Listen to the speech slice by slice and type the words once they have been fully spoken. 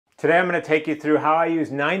Today I'm going to take you through how I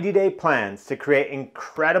use 90-day plans to create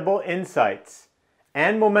incredible insights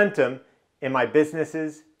and momentum in my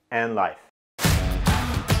businesses and life.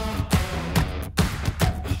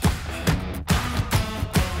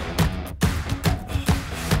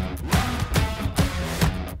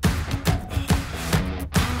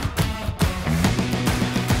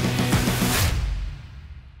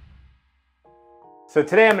 So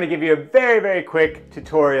today I'm going to give you a very quick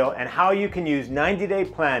tutorial on how you can use 90-day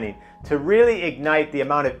planning to really ignite the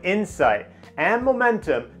amount of insight and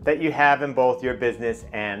momentum that you have in both your business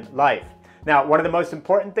and life. Now, one of the most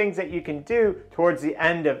important things that you can do towards the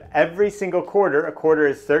end of every single quarter, a quarter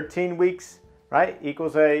is 13 weeks, right?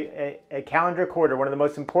 Equals a calendar quarter. One of the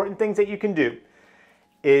most important things that you can do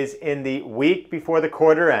is in the week before the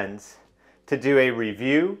quarter ends to do a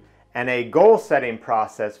review and a goal setting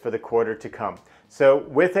process for the quarter to come. So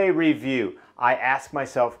with a review, I ask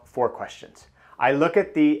myself 4 questions. I look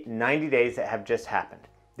at the 90 days that have just happened,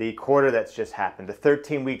 the quarter that's just happened, the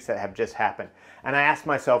 13 weeks that have just happened, and I ask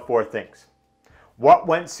myself 4 things. What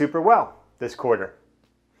went super well this quarter?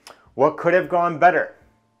 What could have gone better?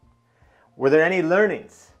 Were there any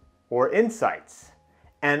learnings or insights?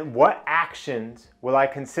 And what actions will I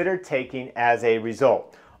consider taking as a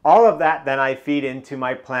result? All of that then I feed into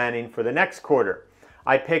my planning for the next quarter.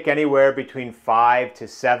 I pick anywhere between 5 to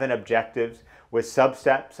 7 objectives with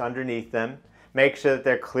sub-steps underneath them. Make sure that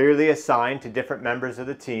they're clearly assigned to different members of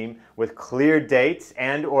the team with clear dates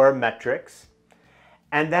and or metrics.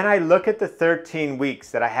 And then I look at the 13 weeks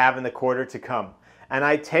that I have in the quarter to come. And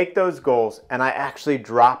I take those goals and I actually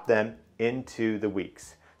drop them into the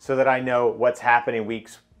weeks so that I know what's happening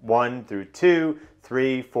weeks 1 through 2,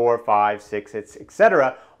 3, 4, 5, 6,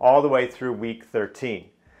 etc. all the way through week 13.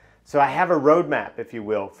 So I have a roadmap, if you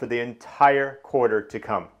will, for the entire quarter to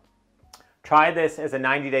come. Try this as a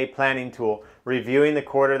 90-day planning tool, reviewing the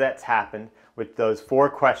quarter that's happened with those 4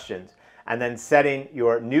 questions, and then setting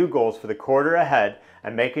your new goals for the quarter ahead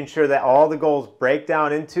and making sure that all the goals break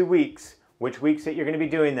down into weeks, which weeks that you're going to be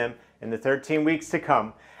doing them in the 13 weeks to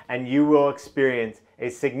come, and you will experience a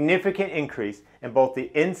significant increase in both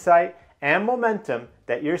the insight and momentum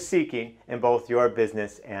that you're seeking in both your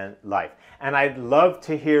business and life. And I'd love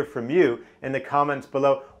to hear from you in the comments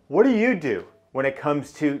below. What do you do when it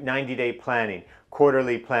comes to 90-day planning,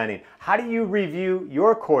 quarterly planning? How do you review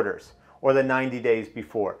your quarters or the 90 days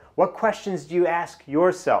before? What questions do you ask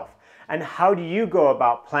yourself? And how do you go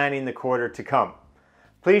about planning the quarter to come?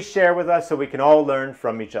 Please share with us so we can all learn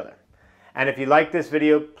from each other. And if you like this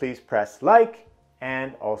video, please press like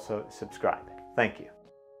and also subscribe. Thank you.